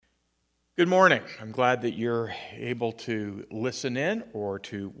Good morning. I'm glad that you're able to listen in or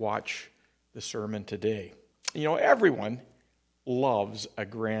to watch the sermon today. You know, everyone loves a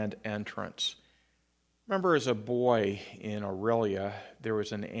grand entrance. Remember as a boy in Aurelia, there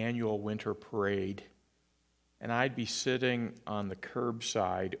was an annual winter parade, and I'd be sitting on the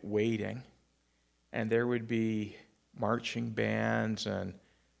curbside waiting, and there would be marching bands and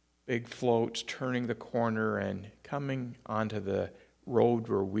big floats turning the corner and coming onto the road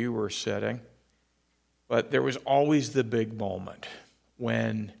where we were sitting. But there was always the big moment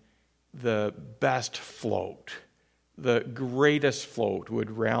when the best float, the greatest float would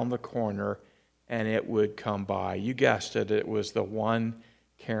round the corner and it would come by. You guessed it, it was the one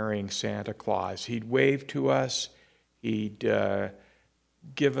carrying Santa Claus. He'd wave to us, he'd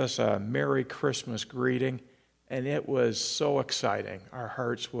give us a Merry Christmas greeting, and it was so exciting. Our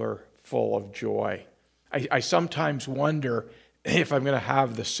hearts were full of joy. I sometimes wonder if I'm going to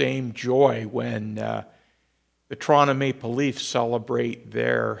have the same joy when the Toronto Maple Leafs celebrate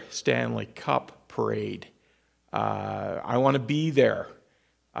their Stanley Cup parade. I want to be there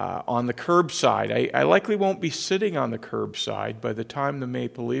on the curbside. I likely won't be sitting on the curbside. By the time the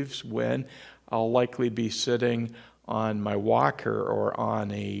Maple Leafs win, I'll likely be sitting on my walker or on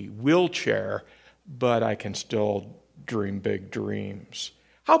a wheelchair, but I can still dream big dreams.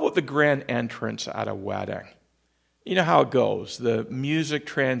 How about the grand entrance at a wedding? You know how it goes. The music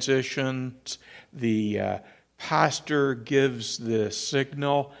transitions, the pastor gives the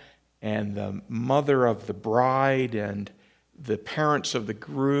signal, and the mother of the bride and the parents of the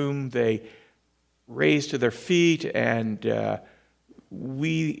groom, they raise to their feet, and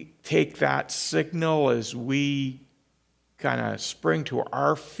we take that signal as we kind of spring to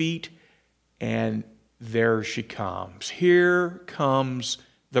our feet, and there she comes. Here comes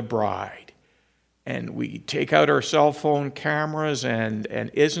the bride. And we take out our cell phone cameras, and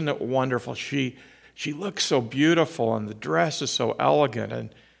isn't it wonderful? She looks so beautiful, and the dress is so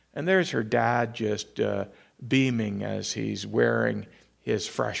elegant. And there's her dad just beaming as he's wearing his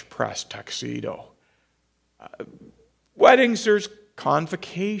fresh-pressed tuxedo. Weddings, there's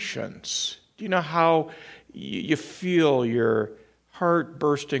convocations. Do you know how you feel your heart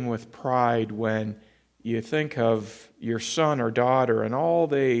bursting with pride when you think of your son or daughter and all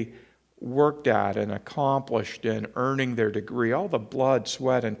they worked at and accomplished in earning their degree, all the blood,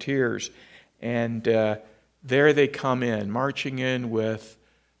 sweat, and tears. And there they come in, marching in with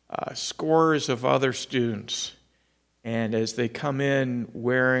scores of other students. And as they come in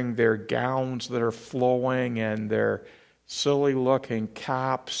wearing their gowns that are flowing and their silly-looking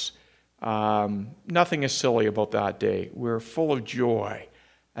caps, nothing is silly about that day. We're full of joy,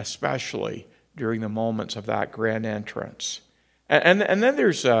 especially during the moments of that grand entrance. And then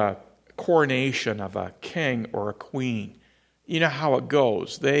there's coronation of a king or a queen. You know how it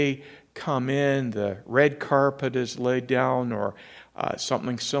goes. They come in, the red carpet is laid down or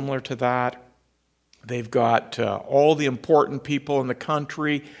something similar to that. They've got all the important people in the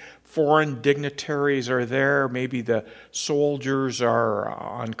country. Foreign dignitaries are there. Maybe the soldiers are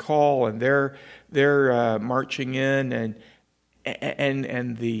on call and they're marching in,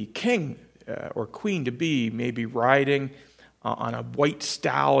 and the king or queen to be may be riding on a white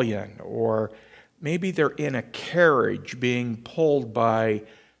stallion, or maybe they're in a carriage being pulled by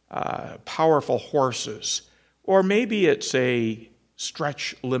powerful horses, or maybe it's a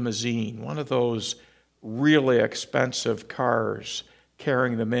stretch limousine, one of those really expensive cars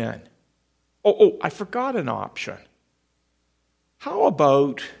carrying them in. Oh, I forgot an option. How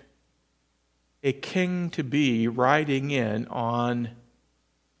about a king-to-be riding in on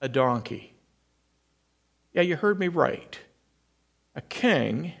a donkey? Yeah, you heard me right. A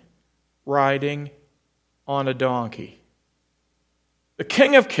king riding on a donkey. The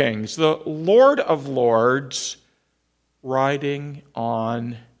King of Kings, the Lord of Lords, riding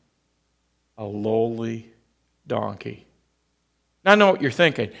on a lowly donkey. Now I know what you're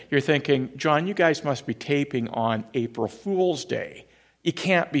thinking. You're thinking, John, you guys must be taping on April Fool's Day. You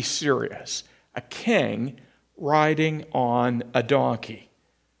can't be serious. A king riding on a donkey.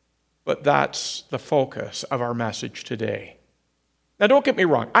 But that's the focus of our message today. Now, don't get me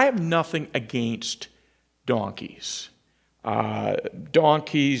wrong. I have nothing against donkeys.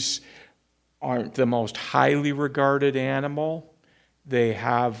 Donkeys aren't the most highly regarded animal. They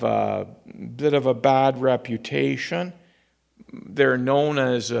have a bit of a bad reputation. They're known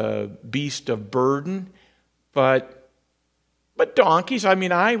as a beast of burden. But donkeys, I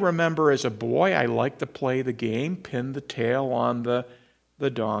mean, I remember as a boy, I liked to play the game, pin the tail on the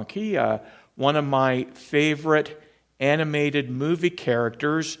donkey. One of my favorite animated movie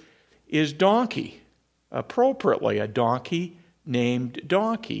characters is Donkey. Appropriately, a donkey named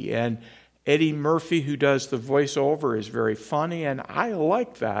Donkey. And Eddie Murphy, who does the voiceover, is very funny, and I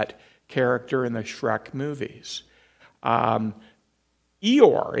like that character in the Shrek movies.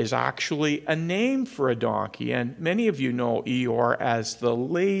 Eeyore is actually a name for a donkey, and many of you know Eeyore as the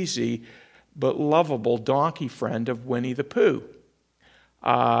lazy but lovable donkey friend of Winnie the Pooh.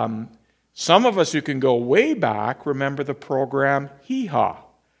 Some of us who can go way back remember the program Hee Haw.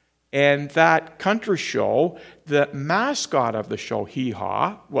 And that country show, the mascot of the show, Hee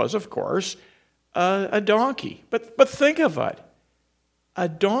Haw, was, of course, a donkey. But think of it, a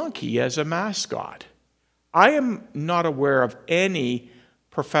donkey as a mascot. I am not aware of any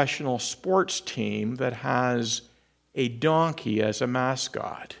professional sports team that has a donkey as a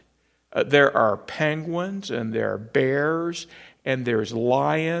mascot. There are penguins, and there are bears, and there's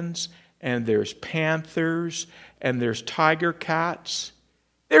lions, and there's panthers, and there's tiger cats.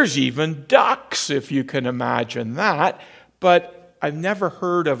 There's even ducks, if you can imagine that. But I've never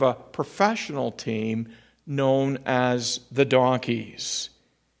heard of a professional team known as the donkeys.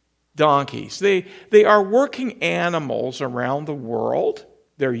 Donkeys. They are working animals around the world.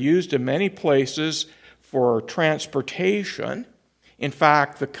 They're used in many places for transportation. In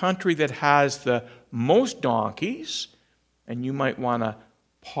fact, the country that has the most donkeys, and you might want to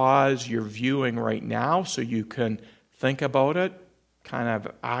pause your viewing right now so you can think about it, kind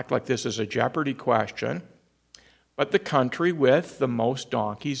of act like this is a Jeopardy question. But the country with the most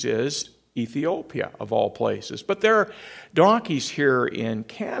donkeys is Ethiopia, of all places. But there are donkeys here in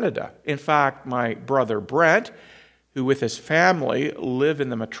Canada. In fact, my brother Brent, who with his family live in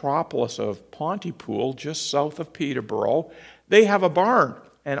the metropolis of Pontypool, just south of Peterborough, they have a barn.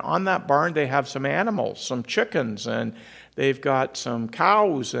 And on that barn, they have some animals, some chickens, and they've got some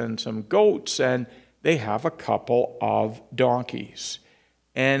cows and some goats, and they have a couple of donkeys.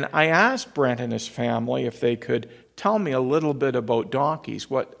 And I asked Brent and his family if they could tell me a little bit about donkeys,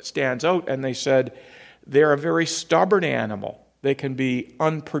 what stands out, and they said they're a very stubborn animal. They can be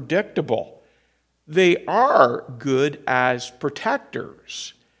unpredictable. They are good as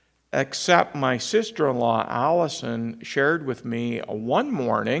protectors, except my sister-in-law, Allison, shared with me one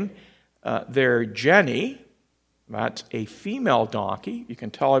morning their Jenny, that's a female donkey. You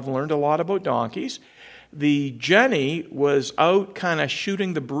can tell I've learned a lot about donkeys. The Jenny was out kind of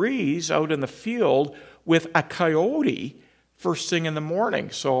shooting the breeze out in the field with a coyote first thing in the morning.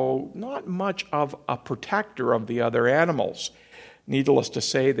 So not much of a protector of the other animals. Needless to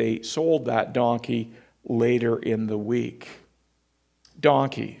say, they sold that donkey later in the week.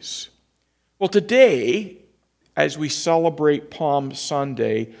 Donkeys. Well, today, as we celebrate Palm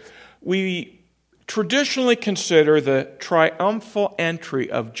Sunday, we traditionally consider the triumphal entry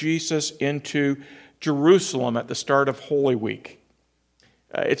of Jesus into Jerusalem at the start of Holy Week.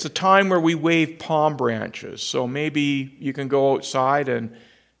 It's a time where we wave palm branches, so maybe you can go outside and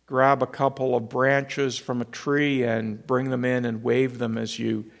grab a couple of branches from a tree and bring them in and wave them as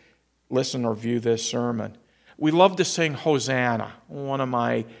you listen or view this sermon. We love to sing Hosanna, one of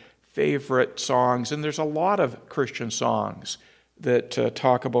my favorite songs, and there's a lot of Christian songs that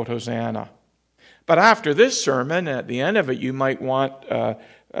talk about Hosanna. But after this sermon, at the end of it, you might want a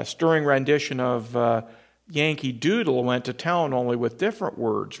stirring rendition of Yankee Doodle Went to Town, only with different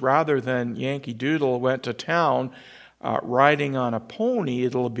words. Rather than Yankee Doodle went to town riding on a pony,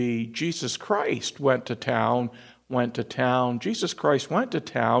 it'll be Jesus Christ went to town. Jesus Christ went to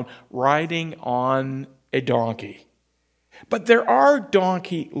town riding on a donkey. But there are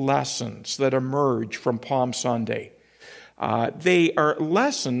donkey lessons that emerge from Palm Sunday. They are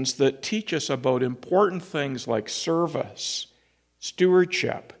lessons that teach us about important things like service,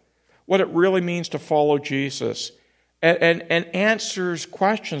 stewardship, what it really means to follow Jesus, and answers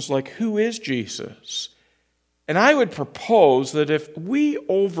questions like, who is Jesus? And I would propose that if we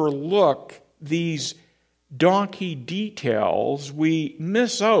overlook these donkey details, we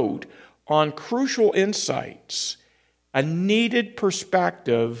miss out on crucial insights, a needed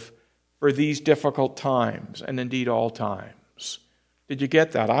perspective for these difficult times, and indeed all times. Did you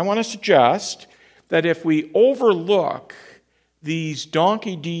get that? I want to suggest that if we overlook these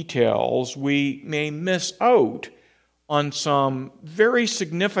donkey details, we may miss out on some very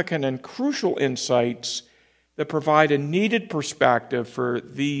significant and crucial insights that provide a needed perspective for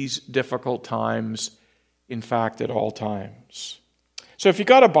these difficult times, in fact, at all times. So if you've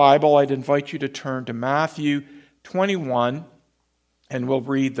got a Bible, I'd invite you to turn to Matthew 21, and we'll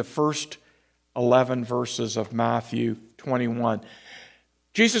read the first 11 verses of Matthew 21.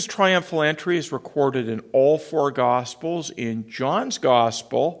 Jesus' triumphal entry is recorded in all four Gospels. In John's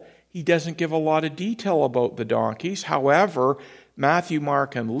Gospel, he doesn't give a lot of detail about the donkeys. However, Matthew,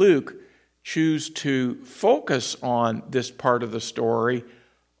 Mark, and Luke choose to focus on this part of the story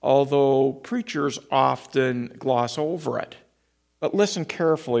although preachers often gloss over it. But listen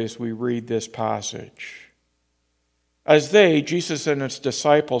carefully as we read this passage. As they, Jesus and his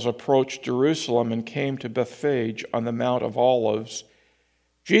disciples, approached Jerusalem and came to Bethphage on the Mount of Olives,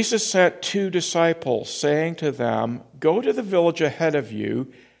 Jesus sent 2 disciples, saying to them, "Go to the village ahead of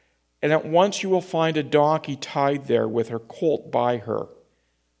you, and at once you will find a donkey tied there with her colt by her.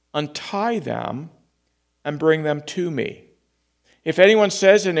 Untie them and bring them to me. If anyone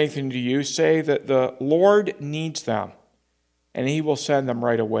says anything to you, say that the Lord needs them, and he will send them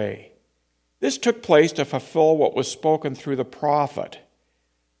right away." This took place to fulfill what was spoken through the prophet.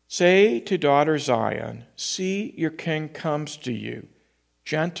 "Say to daughter Zion, see, your king comes to you,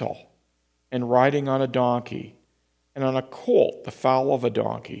 gentle and riding on a donkey, and on a colt, the foal of a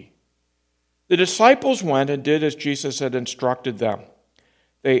donkey." The disciples went and did as Jesus had instructed them.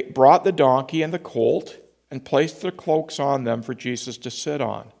 They brought the donkey and the colt and placed their cloaks on them for Jesus to sit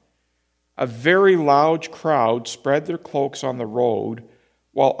on. A very large crowd spread their cloaks on the road,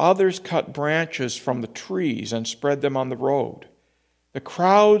 while others cut branches from the trees and spread them on the road. The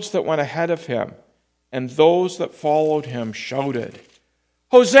crowds that went ahead of him and those that followed him shouted,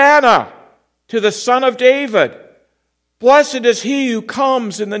 "Hosanna to the Son of David! Blessed is he who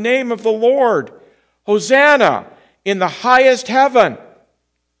comes in the name of the Lord! Hosanna in the highest heaven!"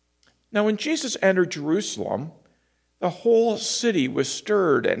 Now when Jesus entered Jerusalem, the whole city was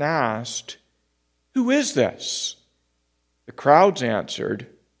stirred and asked, "Who is this?" The crowds answered,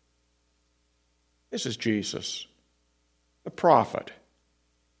 "This is Jesus, the prophet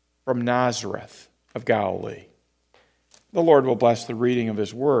from Nazareth of Galilee." The Lord will bless the reading of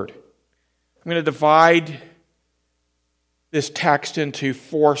his word. I'm going to divide this text into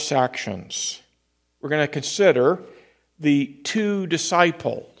 4 sections. We're going to consider the 2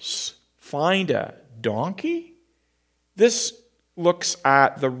 disciples find a donkey. This looks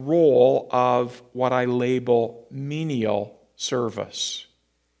at the role of what I label menial service.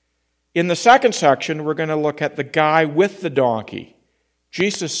 In the second section, we're going to look at the guy with the donkey.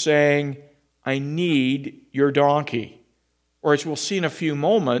 Jesus saying, "I need your donkey." Or as we'll see in a few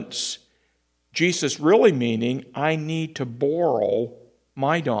moments, Jesus really meaning, "I need to borrow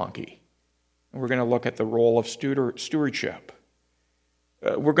my donkey." And we're going to look at the role of stewardship.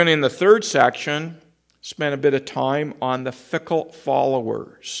 We're going to, in the third section, spend a bit of time on the fickle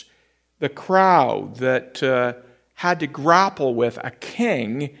followers, the crowd that had to grapple with a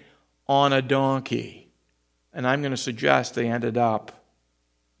king on a donkey. And I'm going to suggest they ended up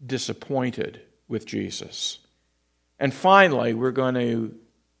disappointed with Jesus. And finally, we're going to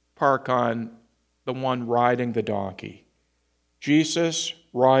park on the one riding the donkey. Jesus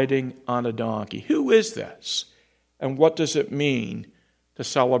riding on a donkey. Who is this? And what does it mean to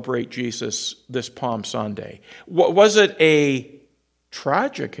celebrate Jesus this Palm Sunday? Was it a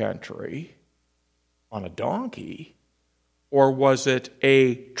tragic entry on a donkey, or was it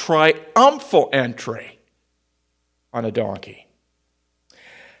a triumphal entry on a donkey?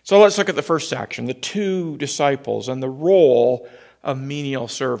 So let's look at the first section, the 2 disciples and the role of menial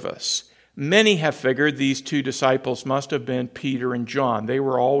service. Many have figured these 2 disciples must have been Peter and John. They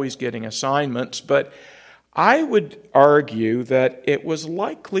were always getting assignments, but I would argue that it was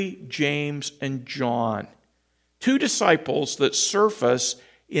likely James and John, 2 disciples that surface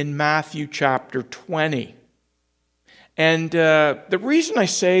in Matthew chapter 20. And the reason I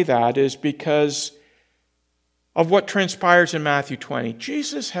say that is because of what transpires in Matthew 20.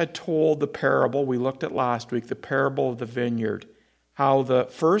 Jesus had told the parable we looked at last week, the parable of the vineyard, how the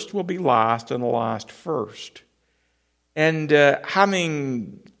first will be last and the last first. And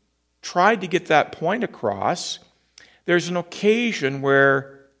having tried to get that point across, there's an occasion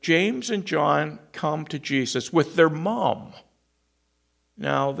where James and John come to Jesus with their mom.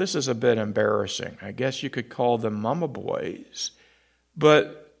 Now, this is a bit embarrassing. I guess you could call them mama boys.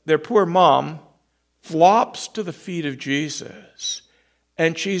 But their poor mom flops to the feet of Jesus,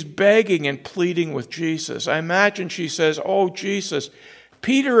 and she's begging and pleading with Jesus. I imagine she says, "Oh, Jesus,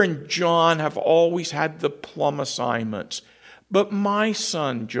 Peter and John have always had the plum assignments, but my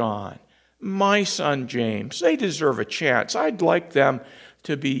son John, my son James, they deserve a chance. I'd like them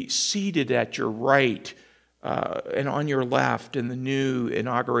to be seated at your right and on your left in the new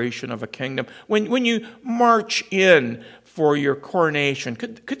inauguration of a kingdom. When you march in for your coronation,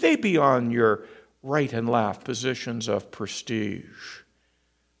 could they be on your right and left, positions of prestige?"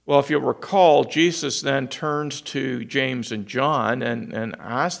 Well, if you'll recall, Jesus then turns to James and John and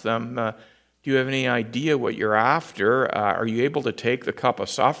asks them, do you have any idea what you're after? Are you able to take the cup of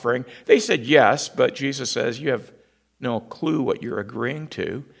suffering? They said yes, but Jesus says, you have no clue what you're agreeing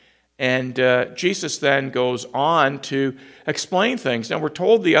to. And Jesus then goes on to explain things. Now, we're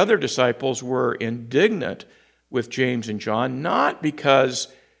told the other disciples were indignant with James and John, not because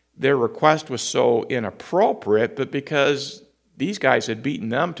their request was so inappropriate, but because these guys had beaten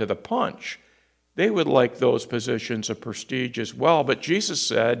them to the punch. They would like those positions of prestige as well. But Jesus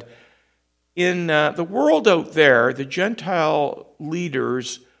said, in the world out there, the Gentile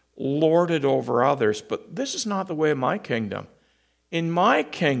leaders lord it over others, but this is not the way of my kingdom. In my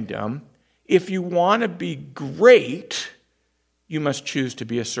kingdom, if you want to be great, you must choose to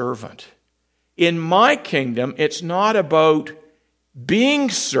be a servant. In my kingdom, it's not about being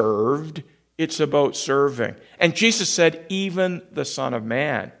served, it's about serving. And Jesus said, even the Son of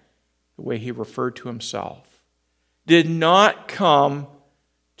Man, the way he referred to himself, did not come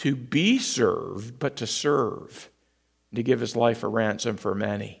to be served, but to serve, to give his life a ransom for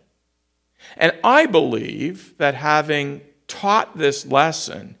many. And I believe that having taught this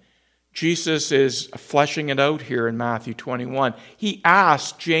lesson, Jesus is fleshing it out here in Matthew 21. He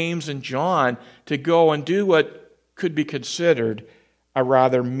asked James and John to go and do what could be considered a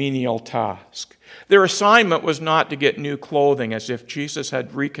rather menial task. Their assignment was not to get new clothing, as if Jesus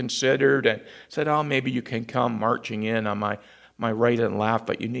had reconsidered and said, oh, maybe you can come marching in on my right and left,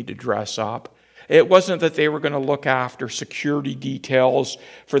 but you need to dress up. It wasn't that they were going to look after security details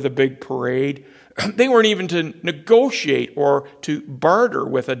for the big parade. They weren't even to negotiate or to barter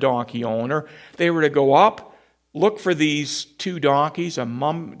with a donkey owner. They were to go up, look for these two donkeys, a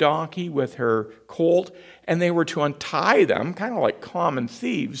mum donkey with her colt, and they were to untie them, kind of like common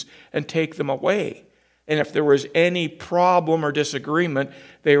thieves, and take them away. And if there was any problem or disagreement,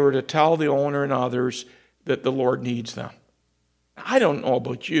 they were to tell the owner and others that the Lord needs them. I don't know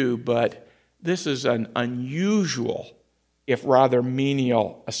about you, but this is an unusual, if rather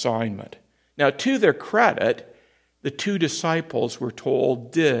menial, assignment. Now, to their credit, the two disciples, we're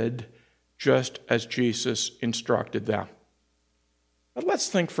told, did just as Jesus instructed them. But let's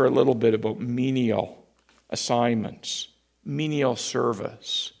think for a little bit about menial assignments, menial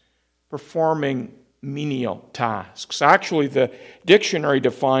service, performing menial tasks. Actually, the dictionary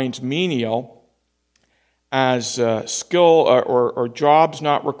defines menial as skill or jobs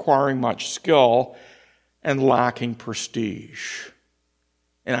not requiring much skill and lacking prestige.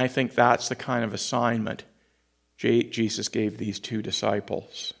 And I think that's the kind of assignment Jesus gave these two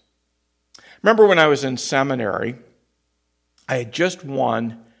disciples. Remember when I was in seminary, I had just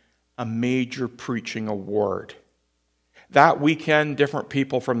won a major preaching award. That weekend, different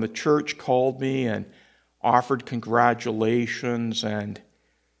people from the church called me and offered congratulations, and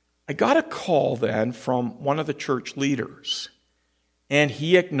I got a call then from one of the church leaders, and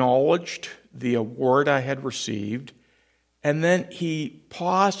he acknowledged the award I had received, and then he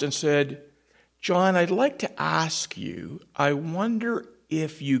paused and said, John, I'd like to ask you, I wonder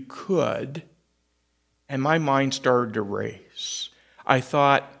if you could, and my mind started to race. I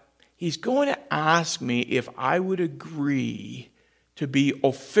thought, he's going to ask me if I would agree to be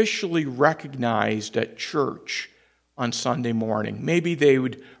officially recognized at church on Sunday morning. Maybe they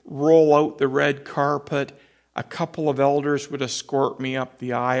would roll out the red carpet, a couple of elders would escort me up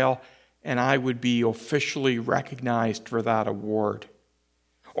the aisle, and I would be officially recognized for that award.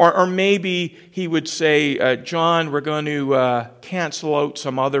 Or maybe he would say, John, we're going to cancel out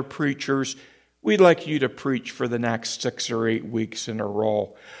some other preachers. We'd like you to preach for the next 6 or 8 weeks in a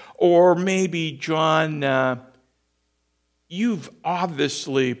row. Or maybe, John, you've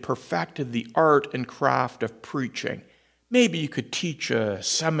obviously perfected the art and craft of preaching. Maybe you could teach a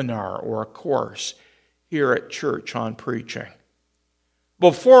seminar or a course here at church on preaching.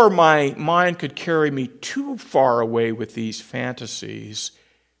 Before my mind could carry me too far away with these fantasies,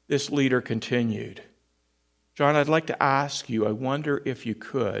 this leader continued, John, I'd like to ask you, I wonder if you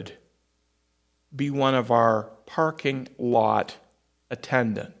could be one of our parking lot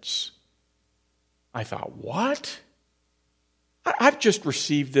attendants. I thought, what? I've just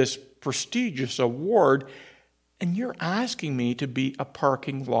received this prestigious award, and you're asking me to be a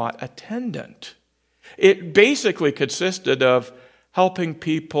parking lot attendant. It basically consisted of helping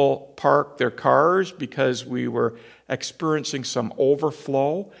people park their cars because we were experiencing some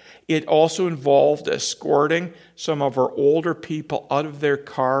overflow. It also involved escorting some of our older people out of their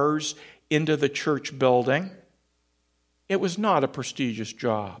cars into the church building. It was not a prestigious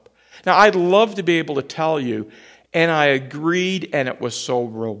job. Now, I'd love to be able to tell you, and I agreed, and it was so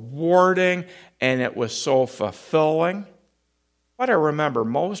rewarding, and it was so fulfilling. What I remember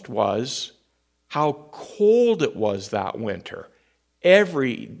most was how cold it was that winter.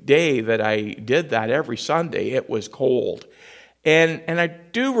 Every day that I did that, every Sunday, it was cold. And I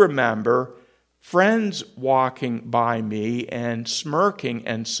do remember friends walking by me and smirking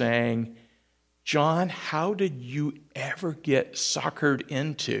and saying, "John, how did you ever get suckered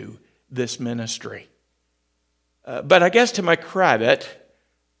into this ministry?" But I guess to my credit,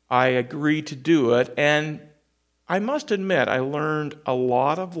 I agreed to do it, and I must admit I learned a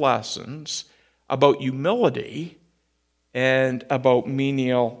lot of lessons about humility and about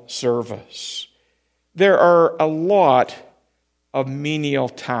menial service. There are a lot of menial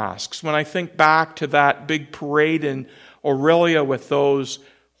tasks. When I think back to that big parade in Aurelia with those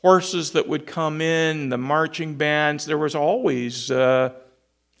horses that would come in, the marching bands, there was always a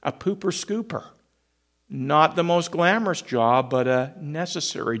pooper scooper. Not the most glamorous job, but a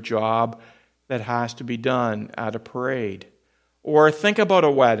necessary job that has to be done at a parade. Or think about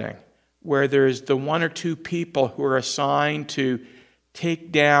a wedding where there's the one or two people who are assigned to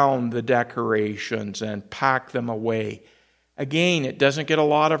take down the decorations and pack them away. Again, it doesn't get a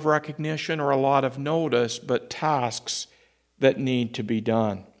lot of recognition or a lot of notice, but tasks that need to be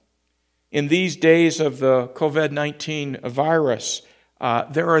done. In these days of the COVID-19 virus,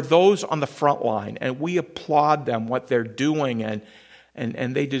 there are those on the front line, and we applaud them, what they're doing,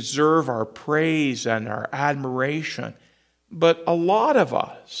 and they deserve our praise and our admiration. But a lot of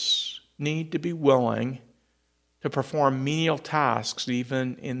us need to be willing to perform menial tasks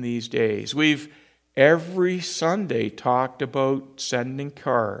even in these days. We've every Sunday talked about sending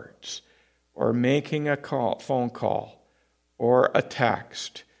cards or making a phone call or a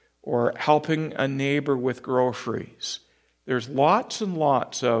text or helping a neighbor with groceries. There's lots and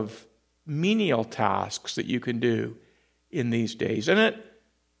lots of menial tasks that you can do in these days. And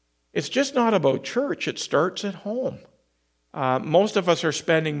it's just not about church. It starts at home. Most of us are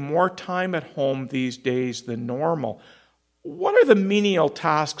spending more time at home these days than normal. What are the menial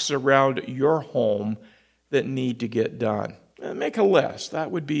tasks around your home that need to get done? Make a list.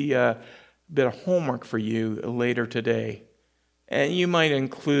 That would be a bit of homework for you later today. And you might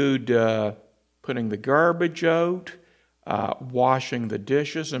include putting the garbage out, washing the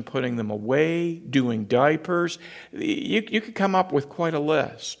dishes and putting them away, doing diapers. You could come up with quite a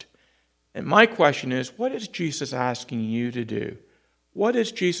list. And my question is, what is Jesus asking you to do? What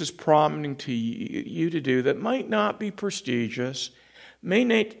is Jesus prompting to you to do that might not be prestigious, might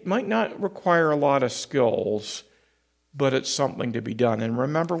not require a lot of skills, but it's something to be done? And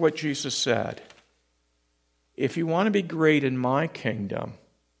remember what Jesus said. If you want to be great in my kingdom,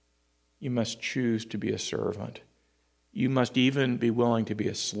 you must choose to be a servant. You must even be willing to be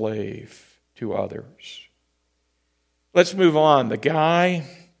a slave to others. Let's move on. The guy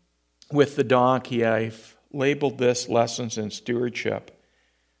with the donkey, I've labeled this Lessons in Stewardship.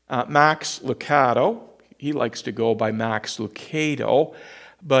 Max Lucado, he likes to go by Max Lucado,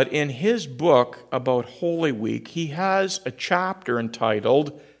 but in his book about Holy Week, he has a chapter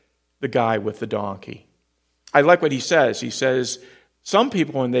entitled The Guy with the Donkey. I like what he says. He says, some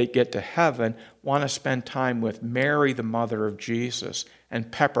people, when they get to heaven, want to spend time with Mary, the mother of Jesus, and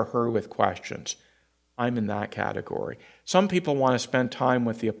pepper her with questions. I'm in that category. Some people want to spend time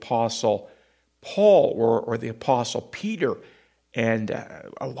with the Apostle Paul or the Apostle Peter and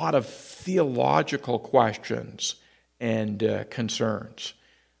a lot of theological questions and concerns.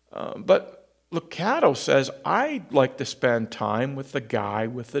 But Lucado says, I'd like to spend time with the guy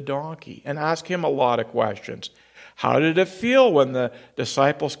with the donkey and ask him a lot of questions. How did it feel when the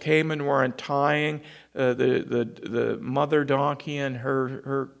disciples came and were untying the mother donkey and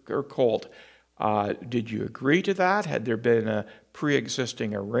her colt? Did you agree to that? Had there been a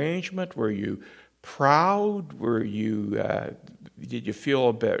pre-existing arrangement? Were you proud? Did you feel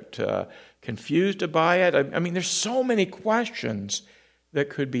a bit confused by it? I mean, there's so many questions that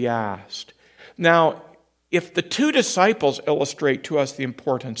could be asked. Now, if the two disciples illustrate to us the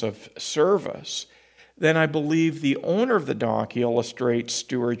importance of service, then I believe the owner of the donkey illustrates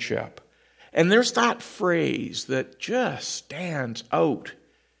stewardship. And there's that phrase that just stands out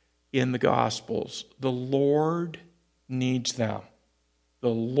in the Gospels. The Lord needs them. The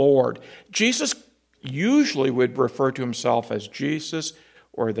Lord. Jesus usually would refer to himself as Jesus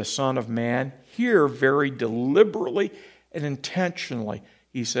or the Son of Man. Here, very deliberately and intentionally,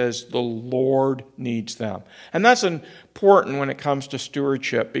 he says the Lord needs them. And that's important when it comes to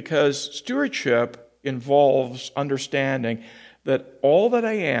stewardship, because stewardship involves understanding that all that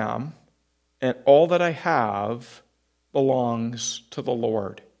I am and all that I have belongs to the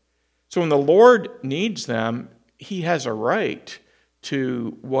Lord. So when the Lord needs them, he has a right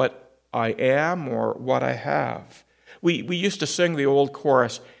to what I am or what I have. We used to sing the old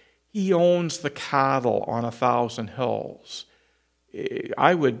chorus, he owns the cattle on 1,000 hills.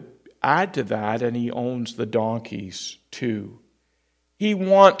 I would add to that, and he owns the donkeys too. He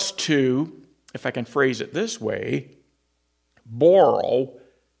wants to if I can phrase it this way, borrow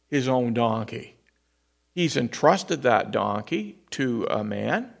his own donkey. He's entrusted that donkey to a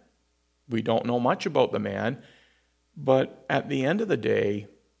man. We don't know much about the man, but at the end of the day,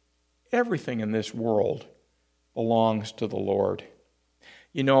 everything in this world belongs to the Lord.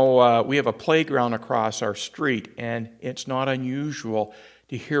 You know, we have a playground across our street, and it's not unusual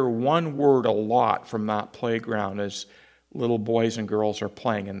to hear one word a lot from that playground as little boys and girls are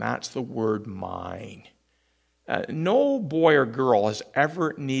playing, and that's the word mine. No boy or girl has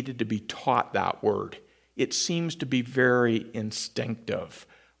ever needed to be taught that word. It seems to be very instinctive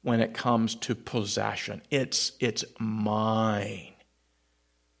when it comes to possession. It's mine.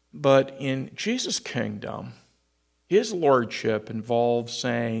 But in Jesus' kingdom, his lordship involves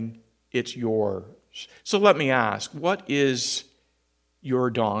saying, it's yours. So let me ask, what is your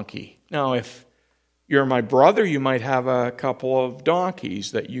donkey? Now, if you're my brother, you might have a couple of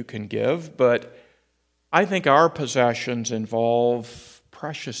donkeys that you can give, but I think our possessions involve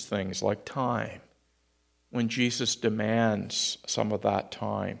precious things like time. When Jesus demands some of that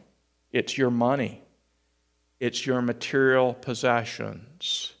time, it's your money. It's your material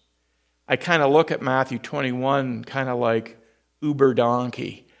possessions. I kind of look at Matthew 21 kind of like Uber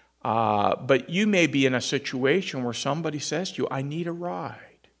donkey. But you may be in a situation where somebody says to you, I need a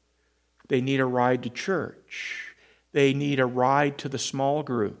ride. They need a ride to church. They need a ride to the small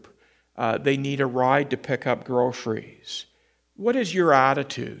group. They need a ride to pick up groceries. What is your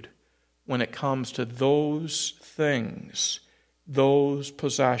attitude when it comes to those things, those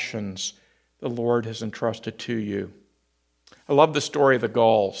possessions the Lord has entrusted to you? I love the story of the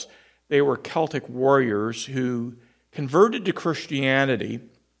Gauls. They were Celtic warriors who converted to Christianity,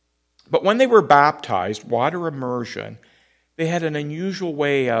 but when they were baptized, water immersion, they had an unusual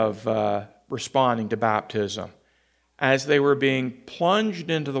way of responding to baptism. As they were being plunged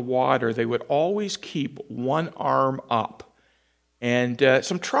into the water, they would always keep one arm up. And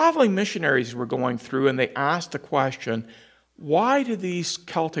some traveling missionaries were going through, and they asked the question, why do these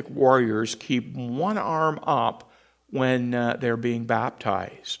Celtic warriors keep one arm up when they're being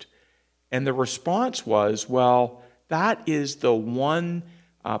baptized? And the response was, well, that is the one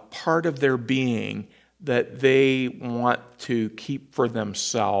part of their being that they want to keep for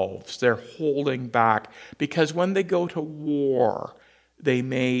themselves. They're holding back because when they go to war, they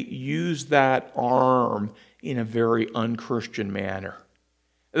may use that arm in a very unchristian manner.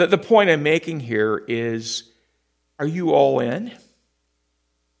 The point I'm making here is, are you all in?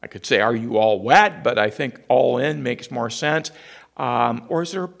 I could say, are you all wet? But I think all in makes more sense. Or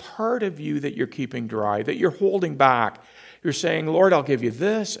is there a part of you that you're keeping dry, that you're holding back? You're saying, Lord, I'll give you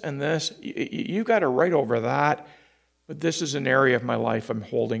this and this. You got it right over that. But this is an area of my life I'm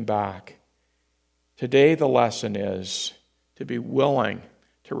holding back. Today, the lesson is to be willing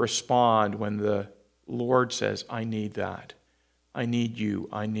to respond when the Lord says, I need that. I need you.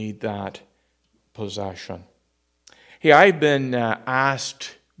 I need that possession. Hey, I've been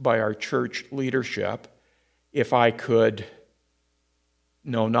asked by our church leadership if I could,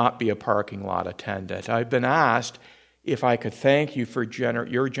 not be a parking lot attendant. I've been asked if I could thank you for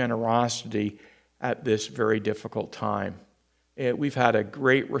your generosity at this very difficult time. We've had a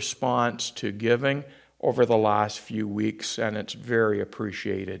great response to giving over the last few weeks, and it's very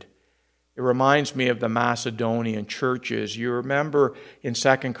appreciated. It reminds me of the Macedonian churches. You remember in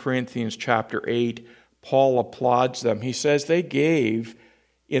 2 Corinthians chapter 8, Paul applauds them. He says they gave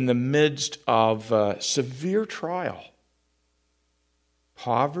in the midst of severe trial.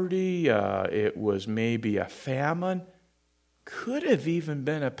 Poverty, it was maybe a famine, could have even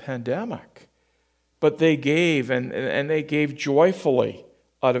been a pandemic. But they gave, and they gave joyfully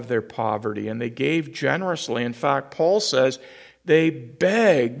out of their poverty, and they gave generously. In fact, Paul says they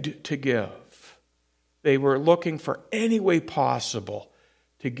begged to give. They were looking for any way possible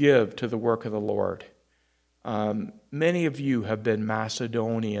to give to the work of the Lord. Many of you have been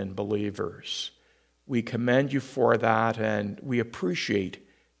Macedonian believers. We commend you for that, and we appreciate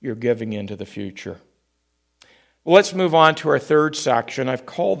your giving into the future. Well, let's move on to our third section. I've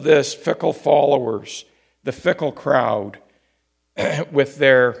called this Fickle Followers, the fickle crowd, with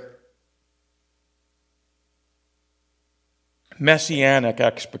their messianic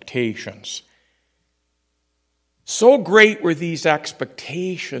expectations. So great were these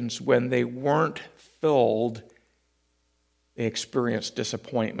expectations when they weren't filled, they experienced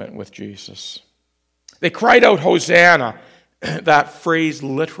disappointment with Jesus. They cried out, Hosanna. That phrase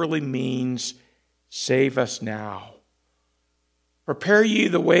literally means, save us now. Prepare ye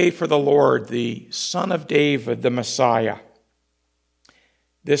the way for the Lord, the Son of David, the Messiah.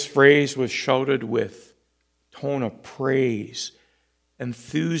 This phrase was shouted with tone of praise,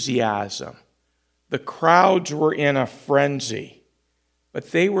 enthusiasm. The crowds were in a frenzy,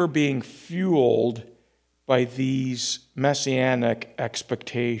 but they were being fueled by these messianic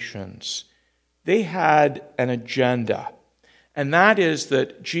expectations. They had an agenda, and that is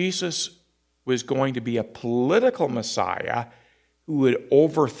that Jesus was going to be a political Messiah who would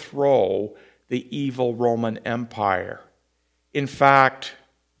overthrow the evil Roman Empire. In fact,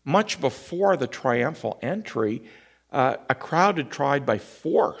 much before the triumphal entry, a crowd had tried by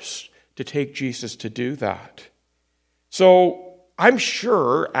force to take Jesus to do that. So I'm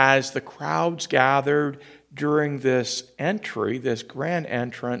sure as the crowds gathered during this entry, this grand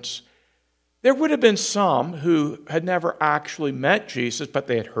entrance, there would have been some who had never actually met Jesus, but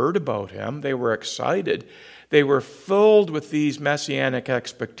they had heard about him. They were excited. They were filled with these messianic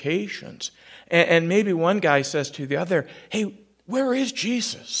expectations. And maybe one guy says to the other, "Hey, where is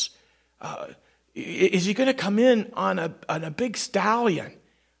Jesus? Is he going to come in on a big stallion?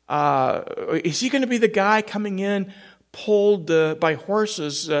 Is he going to be the guy coming in pulled by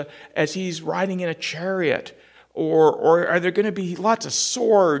horses as he's riding in a chariot? Or are there going to be lots of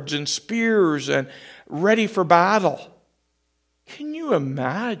swords and spears and ready for battle?" Can you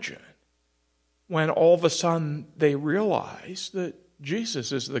imagine when all of a sudden they realize that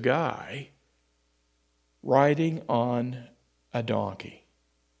Jesus is the guy riding on a donkey?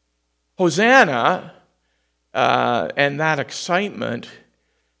 Hosanna and that excitement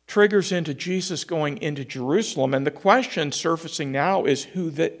triggers into Jesus going into Jerusalem, and the question surfacing now is who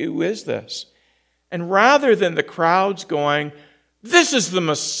is this? And rather than the crowds going, "This is the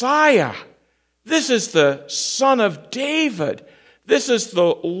Messiah, this is the Son of David, this is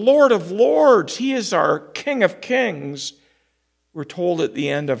the Lord of Lords, he is our King of Kings," we're told at the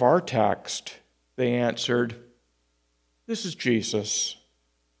end of our text, they answered, "This is Jesus,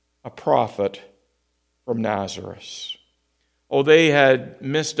 a prophet from Nazareth." Oh, they had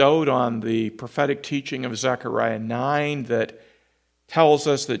missed out on the prophetic teaching of Zechariah 9 that tells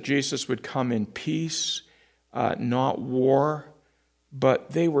us that Jesus would come in peace, not war.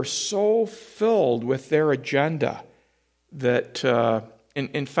 But they were so filled with their agenda that,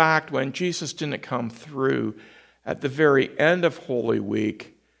 in fact, when Jesus didn't come through at the very end of Holy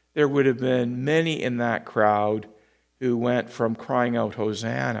Week, there would have been many in that crowd who went from crying out,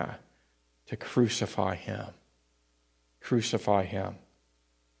 "Hosanna," to "Crucify him. Crucify him."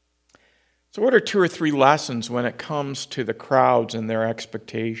 So what are two or three lessons when it comes to the crowds and their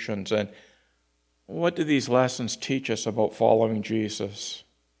expectations? And what do these lessons teach us about following Jesus?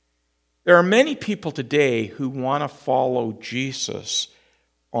 There are many people today who want to follow Jesus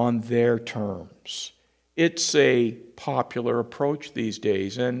on their terms. It's a popular approach these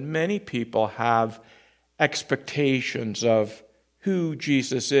days, and many people have expectations of who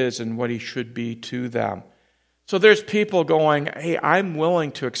Jesus is and what he should be to them. So there's people going, "Hey, I'm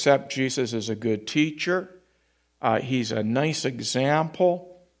willing to accept Jesus as a good teacher. He's a nice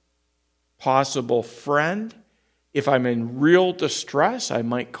example, possible friend. If I'm in real distress, I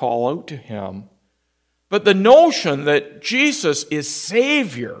might call out to him." But the notion that Jesus is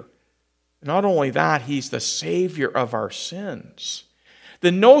Savior, not only that, he's the Savior of our sins.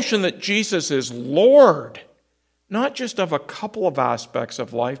 The notion that Jesus is Lord, not just of a couple of aspects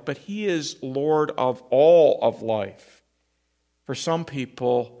of life, but he is Lord of all of life. For some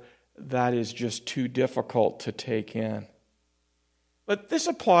people, that is just too difficult to take in. But this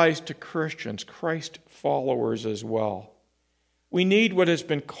applies to Christians, Christ followers as well. We need what has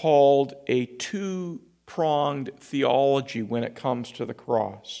been called a two-pronged theology when it comes to the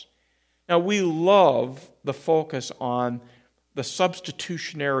cross. Now, we love the focus on the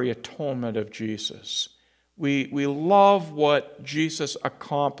substitutionary atonement of Jesus. We love what Jesus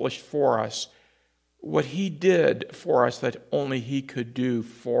accomplished for us, what he did for us that only he could do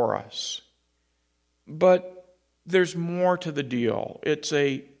for us. But there's more to the deal. It's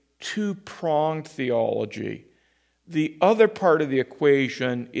a two-pronged theology. The other part of the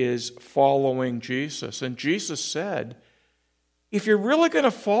equation is following Jesus. And Jesus said, if you're really going to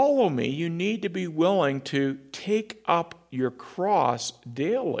follow me, you need to be willing to take up your cross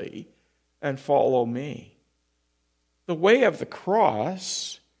daily and follow me. The way of the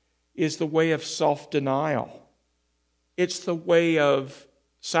cross is the way of self-denial. It's the way of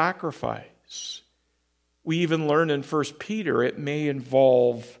sacrifice. We even learn in 1 Peter it may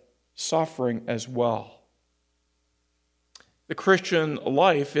involve suffering as well. The Christian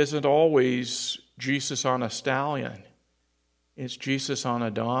life isn't always Jesus on a stallion. It's Jesus on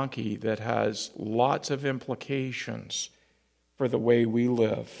a donkey that has lots of implications for the way we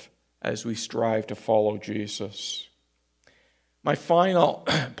live as we strive to follow Jesus. My final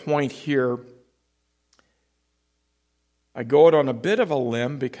point here I go out on a bit of a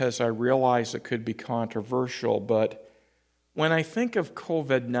limb because I realize it could be controversial, but when I think of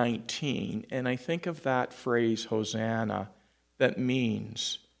COVID-19 and I think of that phrase, Hosanna, that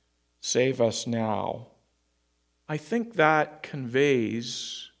means save us now, I think that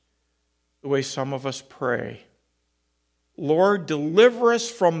conveys the way some of us pray. Lord, deliver us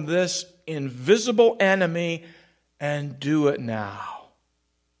from this invisible enemy and do it now.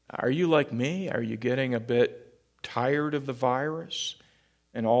 Are you like me? Are you getting a bit tired of the virus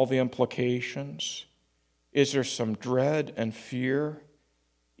and all the implications? Is there some dread and fear?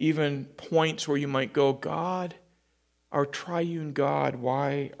 Even points where you might go, God, our triune God,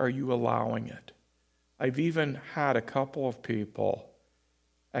 why are you allowing it? I've even had a couple of people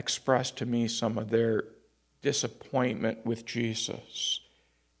express to me some of their disappointment with Jesus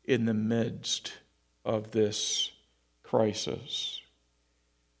in the midst of this crisis.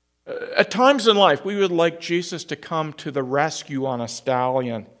 At times in life, we would like Jesus to come to the rescue on a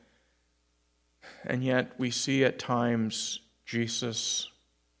stallion. And yet we see at times Jesus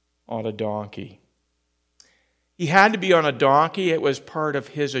on a donkey. He had to be on a donkey. It was part of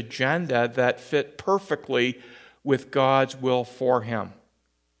his agenda that fit perfectly with God's will for him.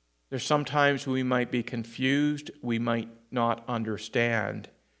 There's sometimes we might be confused, we might not understand,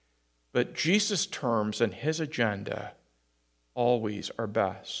 but Jesus' terms and his agenda always are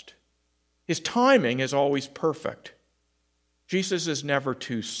best. His timing is always perfect. Jesus is never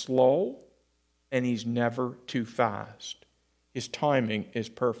too slow, and he's never too fast. His timing is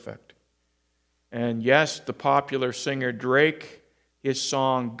perfect. And yes, the popular singer Drake, his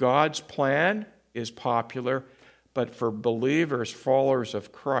song God's Plan is popular, but for believers, followers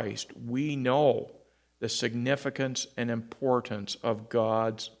of Christ, we know the significance and importance of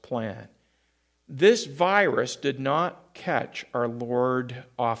God's plan. This virus did not catch our Lord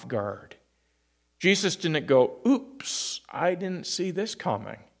off guard. Jesus didn't go, oops, I didn't see this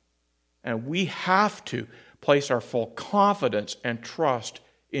coming. And we have to place our full confidence and trust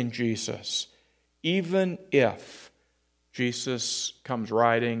in Jesus, even if Jesus comes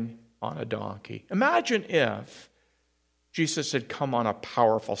riding on a donkey. Imagine if Jesus had come on a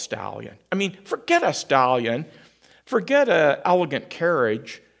powerful stallion. I mean, forget a stallion, forget an elegant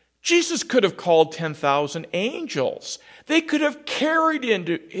carriage. Jesus could have called 10,000 angels. They could have carried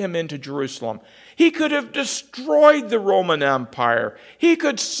him into Jerusalem. He could have destroyed the Roman Empire. He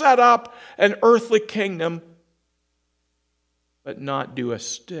could set up an earthly kingdom, but not do a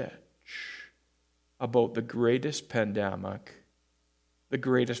stitch about the greatest pandemic, the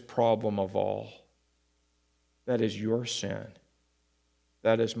greatest problem of all. That is your sin.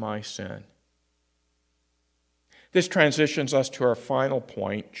 That is my sin. This transitions us to our final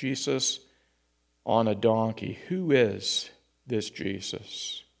point, Jesus on a donkey. Who is this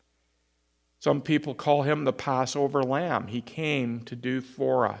Jesus? Some people call him the Passover lamb. He came to do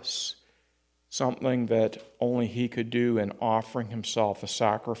for us something that only he could do in offering himself a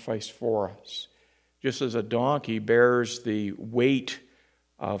sacrifice for us. Just as a donkey bears the weight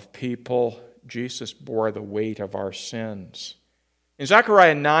of people, Jesus bore the weight of our sins. In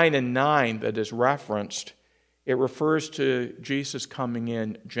Zechariah 9:9 that is referenced, it refers to Jesus coming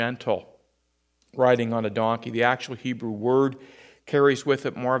in gentle, riding on a donkey. The actual Hebrew word carries with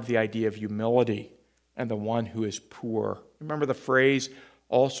it more of the idea of humility and the one who is poor. Remember the phrase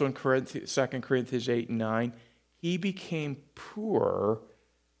also in 2 Corinthians 8:9, he became poor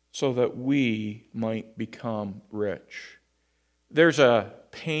so that we might become rich. There's a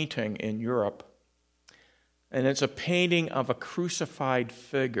painting in Europe, and it's a painting of a crucified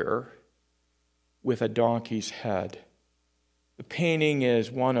figure with a donkey's head. The painting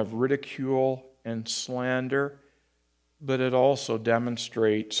is one of ridicule and slander, but it also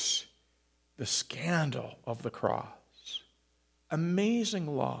demonstrates the scandal of the cross.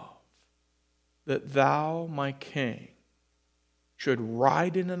 Amazing love that thou, my King, should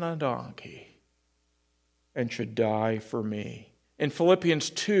ride in a donkey and should die for me. In Philippians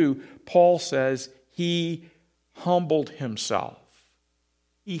 2, Paul says he humbled himself.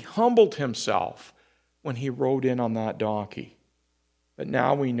 He humbled himself when he rode in on that donkey. But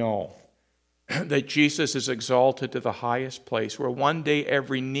now we know that Jesus is exalted to the highest place, where one day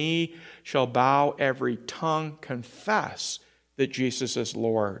every knee shall bow, every tongue confess that Jesus is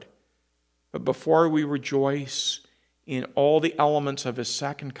Lord. But before we rejoice in all the elements of his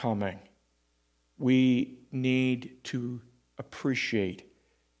second coming, we need to appreciate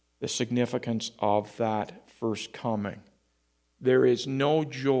the significance of that first coming. There is no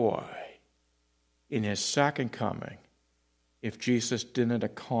joy in his second coming if Jesus didn't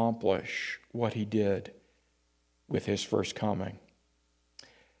accomplish what he did with his first coming.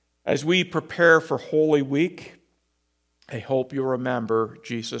 As we prepare for Holy Week, I hope you'll remember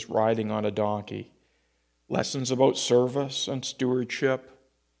Jesus riding on a donkey. Lessons about service and stewardship,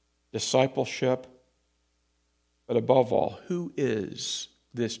 discipleship, but above all, who is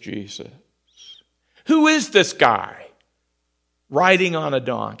this Jesus? Who is this guy riding on a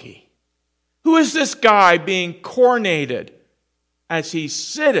donkey? Who is this guy being coronated as he's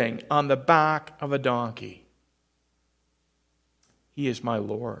sitting on the back of a donkey? He is my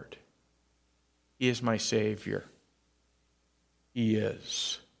Lord. He is my Savior. He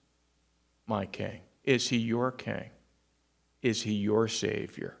is my King. Is he your King? Is he your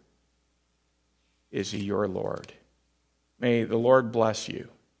Savior? Is he your Lord? May the Lord bless you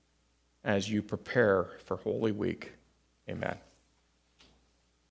as you prepare for Holy Week. Amen.